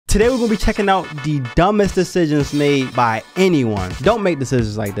Today we're gonna be checking out the dumbest decisions made by anyone. Don't make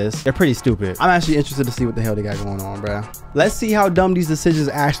decisions like this. They're pretty stupid. I'm actually interested to see what the hell they got going on, bruh. Let's see how dumb these decisions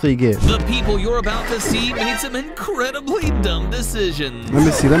actually get. The people you're about to see made some incredibly dumb decisions. Let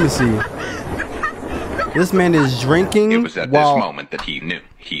me see. This man is drinking. It was at this moment that he knew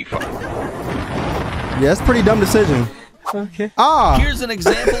he fucked. Yeah, that's a pretty dumb decision. Okay. Ah. Here's an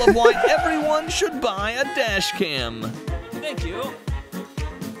example of why everyone should buy a dash cam. Thank you.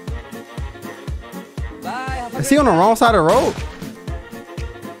 Is he on the wrong side of the road?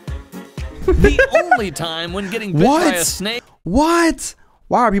 The only time when getting bit by a snake. What?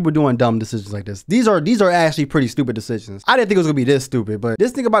 Why are people doing dumb decisions like this? These are actually pretty stupid decisions. I didn't think it was gonna be this stupid, but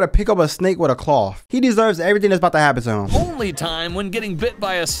this nigga about to pick up a snake with a cloth. He deserves everything that's about to happen to him. Only time when getting bit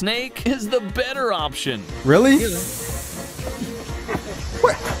by a snake is the better option. Really?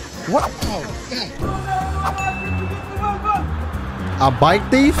 What? A bike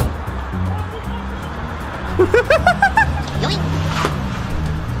thief?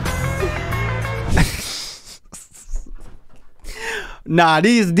 Nah,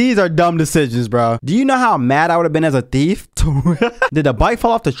 these are dumb decisions, bro. Do you know how mad I would have been as a thief? Did the bike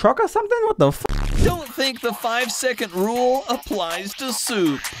fall off the truck or something? What the f? Don't think the 5-second rule applies to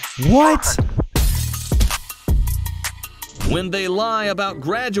soup. What? When they lie about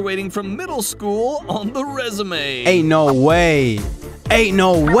graduating from middle school on the resume. Ain't no way. Ain't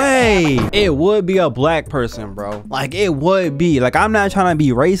no way. It would be a black person, bro. Like, it would be. Like, I'm not trying to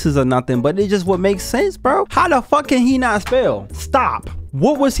be racist or nothing, but it just would make sense, bro. How the fuck can he not spell? Stop.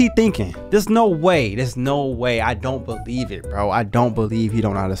 What was he thinking? There's no way. There's no way. I don't believe it, bro. I don't believe he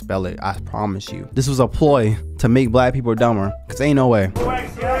don't know how to spell it. I promise you. This was a ploy to make black people dumber. Cause ain't no way.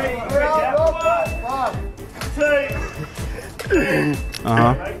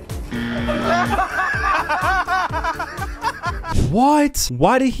 What?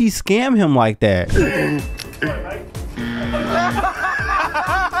 Why did he scam him like that?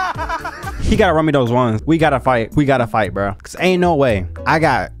 He gotta run me those ones. We gotta fight. We gotta fight, bro. Cause ain't no way. I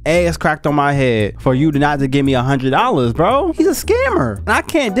got ass cracked on my head for you to not to give me $100, bro. He's a scammer. And I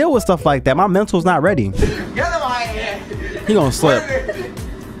can't deal with stuff like that. My mental's not ready. Get him out here. He gonna slip.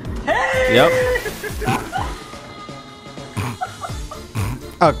 Hey. Yep.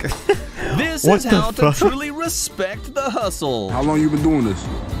 Okay. This is how to truly respect the hustle. How long you been doing this?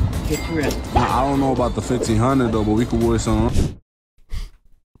 Get you ready. I don't know about the 1500 though, but we could wear some.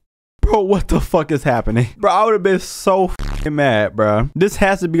 Bro, what the fuck is happening? Bro, I would have been so f***ing mad, bro. This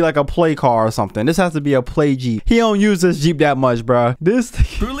has to be like a play car or something. This has to be a play Jeep. He don't use this Jeep that much, bro. This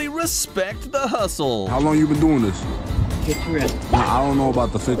truly respect the hustle. How long you been doing this? Get you ready. I don't know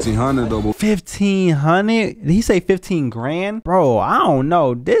about the 1500 though, but 1500? Did he say 15 grand? Bro, I don't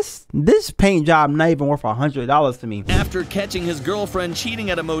know. This paint job not even worth $100 to me. After catching his girlfriend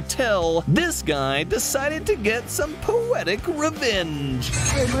cheating at a motel, this guy decided to get some poetic revenge.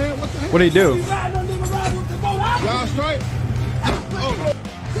 hey man, what the heck? What did he do? Y'all straight?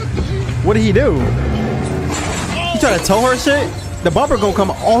 What did he do? He tried to tow her shit? The bumper gonna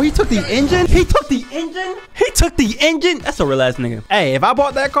come. Oh, he took the engine? He took the engine? He took the engine? That's a real ass nigga. Hey, if I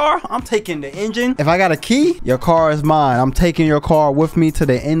bought that car, I'm taking the engine. If I got a key, your car is mine. I'm taking your car with me to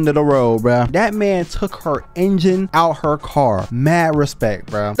the end of the road, bro. That man took her engine out her car. Mad respect,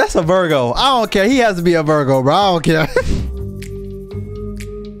 bro. That's a Virgo. I don't care. He has to be a Virgo, bro. I don't care.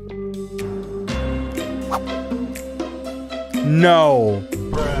 No.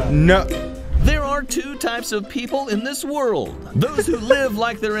 No. There are two types of people in this world. Those who live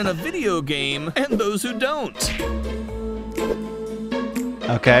like they're in a video game and those who don't.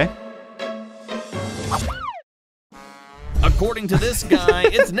 Okay. According to this guy,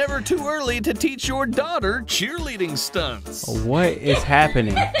 it's never too early to teach your daughter cheerleading stunts. What is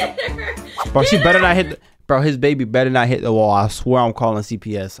happening? Bro, she better not hit the, bro, his baby better not hit the wall. I swear I'm calling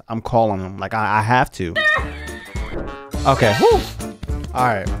CPS. I'm calling him. Like, I have to. Okay. Woo. All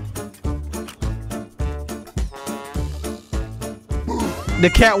right. The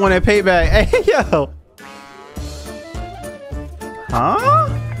cat wanted payback. Hey, yo. Huh?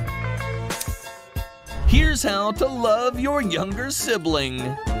 Here's how to love your younger sibling.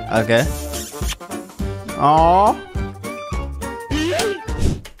 Okay. Aww.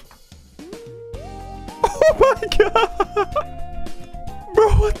 Oh my god. Bro,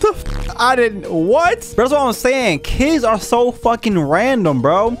 what the f? I didn't. What? Bro, that's what I'm saying. Kids are so fucking random,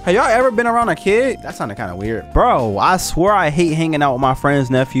 bro. Have y'all ever been around a kid? That sounded kind of weird. Bro, I swear I hate hanging out with my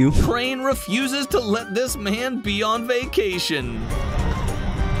friend's nephew. Crane refuses to let this man be on vacation.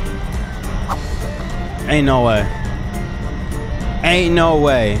 Ain't no way. Ain't no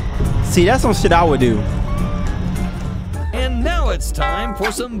way. See, that's some shit I would do. And now Now it's time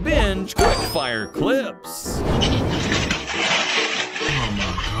for some binge quick-fire clips.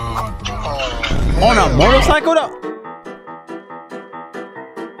 On a motorcycle though?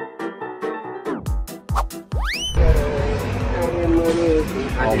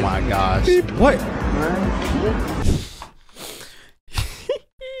 Oh my gosh. What?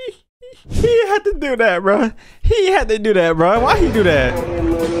 He had to do that, bro. He had to do that, bro. Why he do that?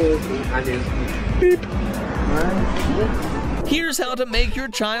 Here's how to make your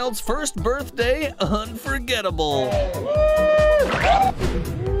child's first birthday unforgettable.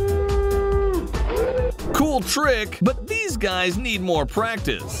 Cool trick, but these guys need more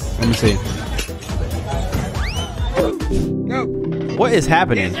practice. Let me see. What is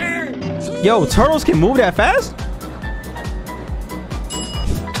happening? Yo, turtles can move that fast?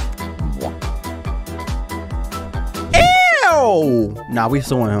 Ew! Nah, we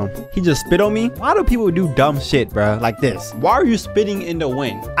suing him. He just spit on me. Why do people do dumb shit, bro? Like this. Why are you spitting in the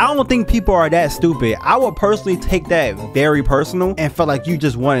wind? I don't think people are that stupid. I would personally take that very personal and feel like you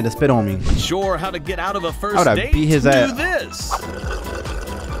just wanted to spit on me. Sure how to get out of a first I would date? beat his ass. Do this.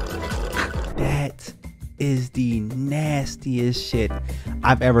 That is the nastiest shit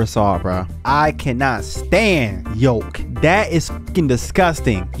I've ever saw, bro. I cannot stand yolk. That is fucking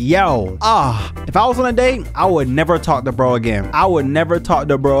disgusting. Yo, if I was on a date, I would never talk to bro again. I would never talk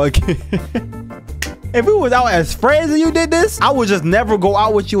to bro again. If we was out as friends and you did this, I would just never go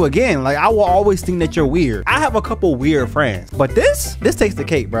out with you again. Like, I will always think that you're weird. I have a couple weird friends, but this takes the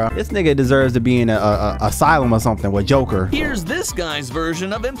cake, bro. This nigga deserves to be in a asylum or something with Joker. Here's this guy's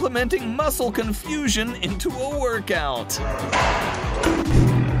version of implementing muscle confusion into a workout.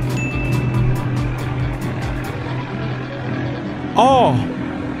 Oh.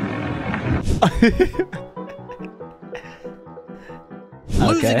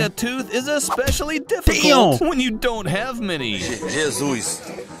 Losing a tooth is especially difficult when you don't have many.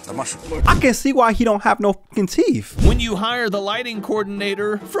 I can see why he don't have no fucking teeth. When you hire the lighting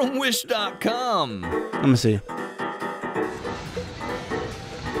coordinator from Wish.com. Let me see.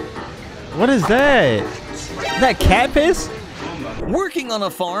 What is that? Is that cat piss? Working on a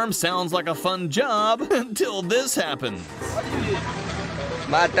farm sounds like a fun job until this happens.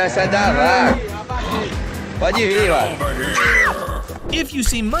 If you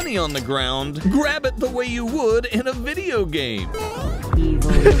see money on the ground, grab it the way you would in a video game.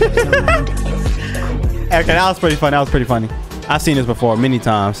 Okay, that was pretty funny. That was pretty funny. I've seen this before many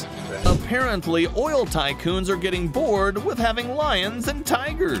times. Apparently, oil tycoons are getting bored with having lions and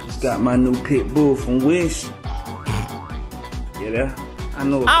tigers. Got my new pit bull from Wish. Yeah, I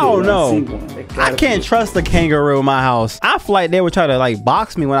know. I don't know. I can't trust the kangaroo in my house. I feel like they would try to like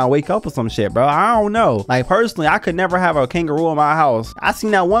box me when I wake up or some shit, bro. I don't know. Like personally, I could never have a kangaroo in my house. I seen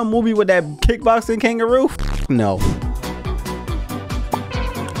that one movie with that kickboxing kangaroo. No.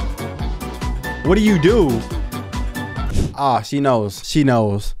 What do you do? Ah, she knows. She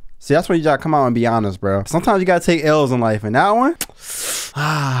knows. See, that's where you gotta come out and be honest, bro. Sometimes you gotta take L's in life, and that one,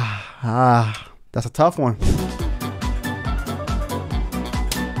 that's a tough one.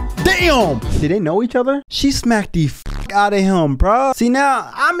 Damn! Did they know each other? She smacked the fuck out of him, bro. See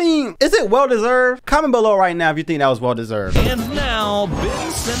now, I mean, is it well deserved? Comment below right now if you think that was well deserved. And now,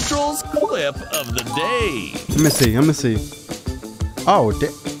 Ben Central's clip of the day. Let me see. Let me see. Oh,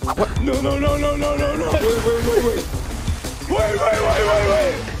 what? No.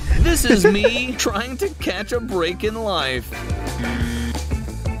 Wait. This is me trying to catch a break in life.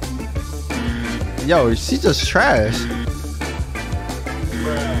 Yo, she's just trash.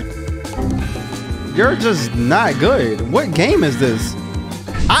 You're just not good. What game is this?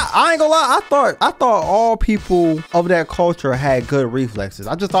 I ain't gonna lie, I thought all people of that culture had good reflexes.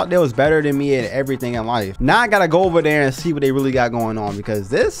 I just thought they was better than me at everything in life. Now I gotta go over there and see what they really got going on, because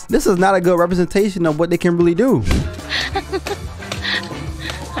this is not a good representation of what they can really do.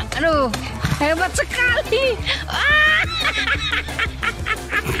 Aduh, hebat sekali.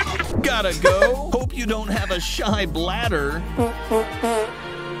 Gotta go. Hope you don't have a shy bladder.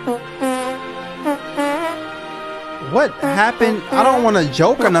 What happened? I don't want to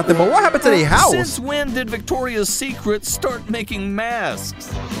joke or nothing, but what happened to their house? Since when did Victoria's Secret start making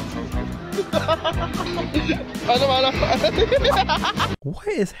masks? What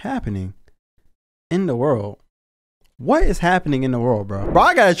is happening in the world? What is happening in the world, bro? Bro,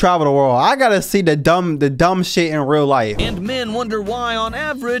 I gotta travel the world. I gotta see the dumb shit in real life. And men wonder why, on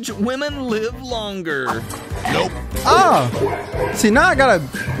average, women live longer. Nope. Oh, see now I gotta,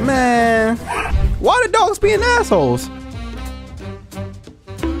 man. Why the dogs being assholes?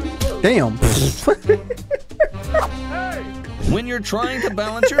 Damn. when you're trying to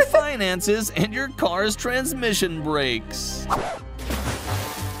balance your finances and your car's transmission breaks.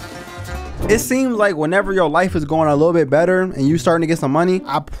 It seems like whenever your life is going a little bit better and you starting to get some money,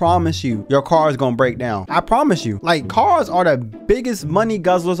 I promise you, your car is gonna break down. I promise you. Like, cars are the biggest money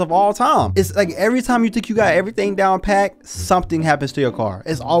guzzlers of all time. It's like every time you think you got everything down packed, something happens to your car.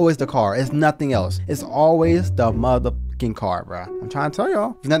 It's always the car. It's nothing else. It's always the motherfucking car, bro. I'm trying to tell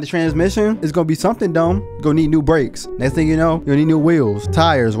y'all. If not the transmission, it's gonna be something dumb. You're gonna need new brakes. Next thing you know, you'll need new wheels,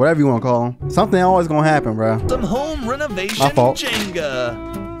 tires, whatever you wanna call them. Something always gonna happen, bro. Some home renovation My fault. Jenga.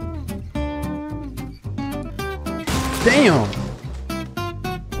 Damn.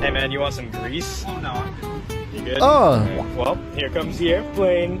 Hey man, you want some grease? Oh no. You good? Right, well, here comes the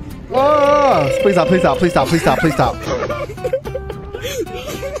airplane. Please stop, please stop, please stop, please stop, please stop.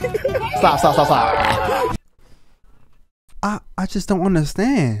 Stop. I just don't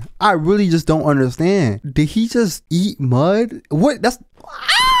understand. I really just don't understand. Did he just eat mud? What?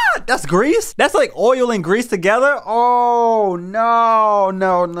 That's grease? That's like oil and grease together? Oh, no.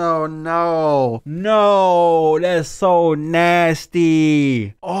 No, that's so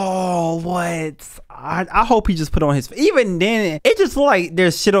nasty. Oh, what? I hope he just put on his face. Even then, it just look like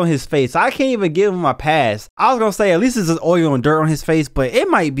there's shit on his face. I can't even give him a pass. I was gonna say at least it's just oil and dirt on his face, but it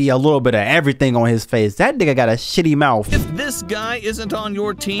might be a little bit of everything on his face. That nigga got a shitty mouth. If this guy isn't on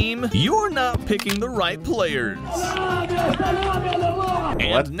your team, you're not picking the right players.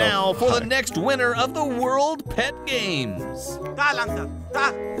 And now for the next winner of the World Pet Games.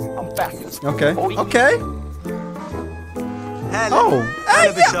 Okay. Oh,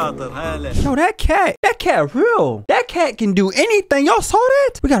 hey, yeah. Yo, that cat real. That cat can do anything. Y'all saw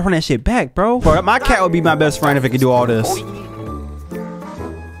that? We gotta run that shit back, bro. My cat would be my best friend if it could do all this.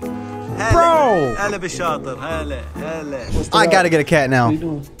 Bro, I gotta get a cat now.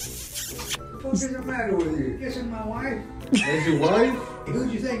 What's the matter with you? This is my wife. That's your wife?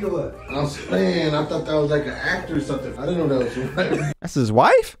 Who'd you think it was? I'm saying, I thought that was like an actor or something. I didn't know that was your wife. That's his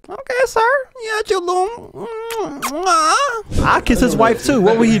wife? Okay, sir. Yeah, your little. I kiss his wife too.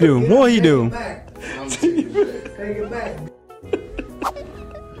 What would he do? What would he do? Take it back.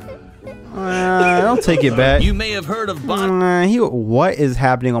 Don't take it back. You may have heard of body. What is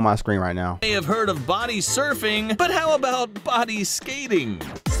happening on my screen right now? May have heard of body surfing, but how about body skating?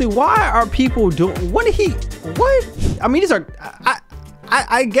 See, why are people doing? What? I mean, these are.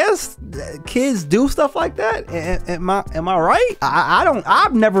 I guess kids do stuff like that. Am I right?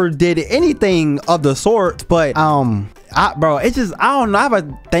 I've never did anything of the sort, but bro, it's just, I don't know. I have a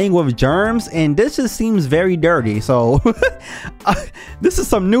thing with germs, and this just seems very dirty. So this is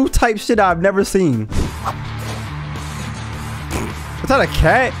some new type shit I've never seen. Is that a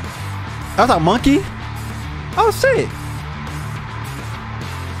cat? That's a monkey? Oh shit.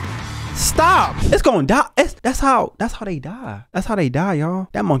 Stop. It's gonna die. That's how they die. That's how they die, y'all.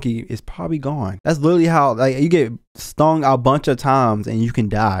 That monkey is probably gone. That's literally how, like, you get stung a bunch of times and you can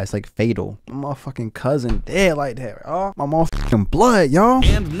die. It's like fatal. My motherfucking cousin dead like that. Oh, my motherfucking blood, y'all.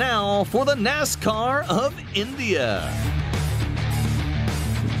 And now for the NASCAR of India.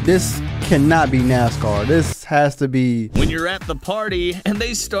 This cannot be NASCAR. This has to be. When you're at the party and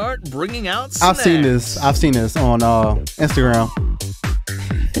they start bringing out snacks. I've seen this on Instagram.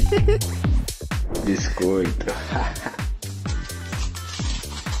 Biscoito.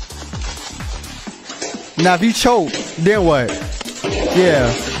 Now, if you choke, then what?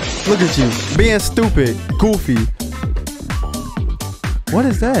 Yeah, look at you, being stupid, goofy. What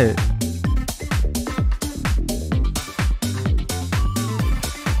is that?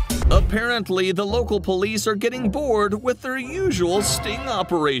 Apparently, the local police are getting bored with their usual sting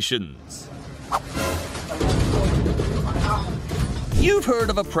operations. You've heard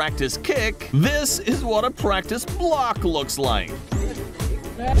of a practice kick. This is what a practice block looks like.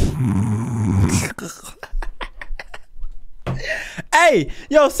 Hey,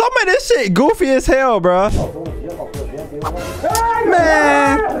 yo, some of this shit goofy as hell, bro.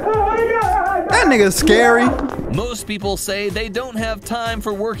 Man, that nigga's scary. Most people say they don't have time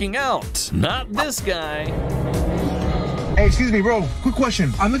for working out. Not this guy. Hey, excuse me, bro. Quick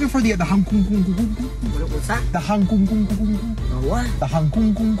question. I'm looking for the Hang Kung Kung Kung. What's that? The Hang Kung Kung Kung. What? The Hang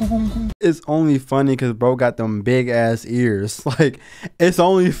Kung Kung Kung. It's only funny because bro got them big ass ears. Like, it's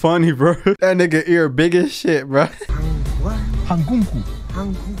only funny, bro. That nigga ear big as shit, bro. What? Hang Kung Kung.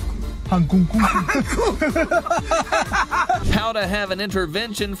 Hang Kung Kung. Hang Kung Kung. How to have an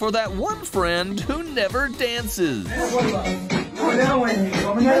intervention for that one friend who never dances.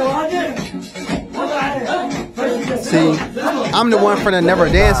 See, I'm the one friend that never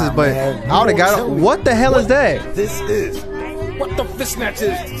dances, but I would've got it. What the hell is that? This is what the fist snatch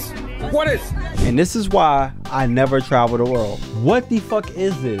is. What is? And this is why I never travel the world. What the fuck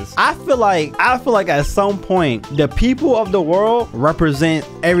is this? I feel like at some point, the people of the world represent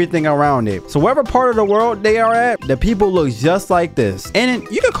everything around it. So wherever part of the world they are at, the people look just like this. And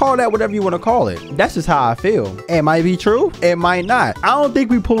you can call that whatever you want to call it. That's just how I feel. It might be true. It might not. I don't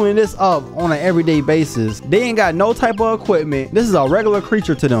think we pulling this up on an everyday basis. They ain't got no type of equipment. This is a regular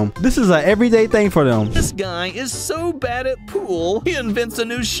creature to them. This is an everyday thing for them. This guy is so bad at pool, he invents a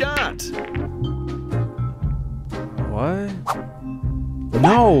new shot. What?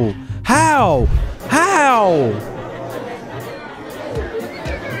 No. How? How?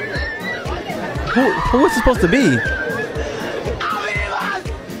 Who is it supposed to be?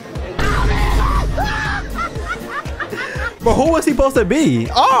 But who was he supposed to be?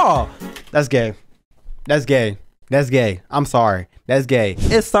 Oh, that's gay. That's gay. That's gay. I'm sorry. That's gay.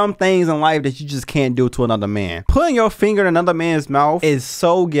 It's some things in life that you just can't do to another man. Putting your finger in another man's mouth is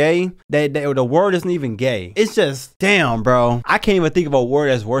so gay that the word isn't even gay. It's just, damn, bro. I can't even think of a word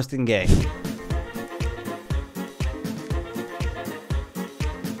that's worse than gay.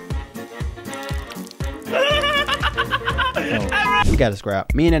 We gotta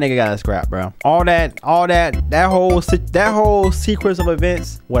scrap. Me and that nigga gotta scrap, bro. That whole sequence of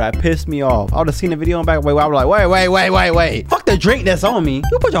events would have pissed me off. I would have seen the video and back away. I was like, wait. Fuck the drink that's on me.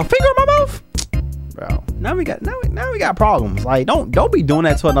 You put your finger in my mouth, bro. Now we got problems. Like, don't be doing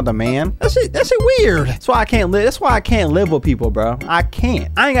that to another man. That shit weird. That's why I can't live. That's why I can't live with people, bro. I can't.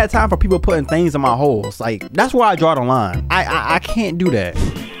 I ain't got time for people putting things in my holes. Like, that's where I draw the line. I can't do that.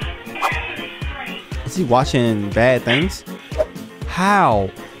 Is he watching bad things? How?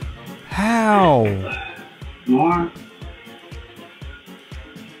 More.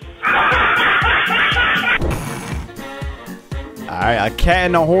 Alright, a cat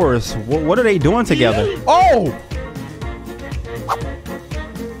and a horse. What are they doing together? Oh!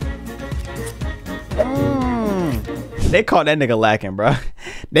 They caught that nigga lacking, bro.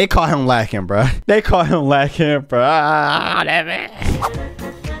 They caught him lacking, bro. They caught him lacking, bro. Ah, damn it.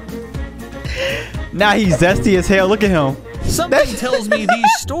 Now he's zesty as hell. Look at him. Something tells me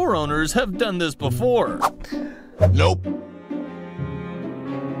these store owners have done this before. Nope.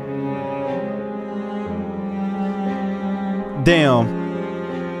 Damn.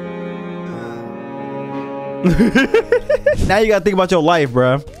 Now you gotta think about your life,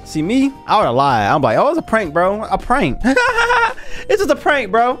 bro. See me? I would've lied. I'm like, oh, it's a prank, bro. A prank. It's just a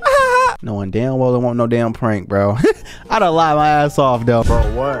prank, bro. No one damn well don't want no damn prank, bro. I'd have lied my ass off, though.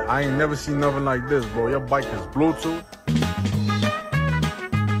 Bro, what? I ain't never seen nothing like this, bro. Your bike is Bluetooth.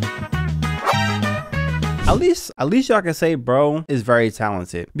 At least y'all can say bro is very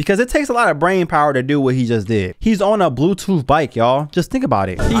talented, because it takes a lot of brain power to do what he just did. He's on a Bluetooth bike, y'all. Just think about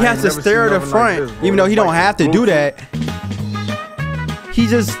it. He has to stare at the front, like even though he don't have to do that.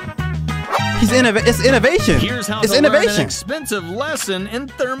 It's innovation. Here's how to learn an expensive lesson in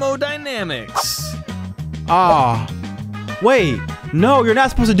thermodynamics. Wait, no, you're not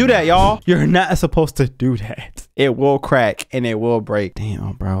supposed to do that, y'all. You're not supposed to do that. It will crack and it will break.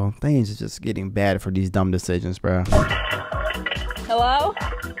 Damn, bro. Things are just getting bad for these dumb decisions, bro. Hello?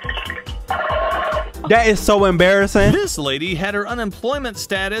 That is so embarrassing. This lady had her unemployment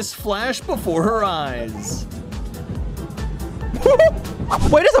status flash before her eyes.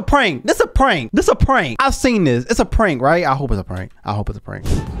 Wait, this a prank. This a prank. This a prank. I've seen this. It's a prank, right? I hope it's a prank. I hope it's a prank.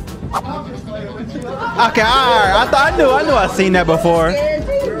 Okay, alright. I knew I seen that before.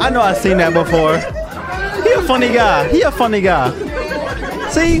 I know I seen that before. He a funny guy. He a funny guy.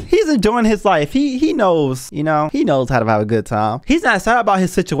 See, he's enjoying his life. He knows, you know, he knows how to have a good time. He's not sad about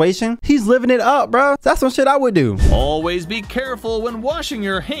his situation. He's living it up, bro. That's some shit I would do. Always be careful when washing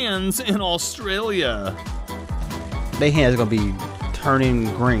your hands in Australia. Their hands are gonna be turning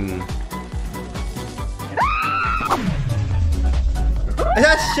green. Is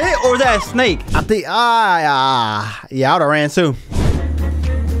that shit or is that a snake? I think, yeah, I would've ran too.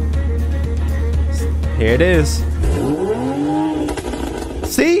 Here it is.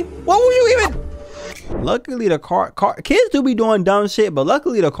 See? What were you even? Luckily the car, kids do be doing dumb shit, but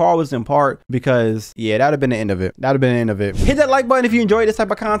luckily the car was in park, because yeah, that'd have been the end of it. That'd have been the end of it. Hit that like button if you enjoyed this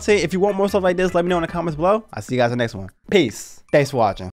type of content. If you want more stuff like this, let me know in the comments below. I'll see you guys in the next one. Peace. Thanks for watching.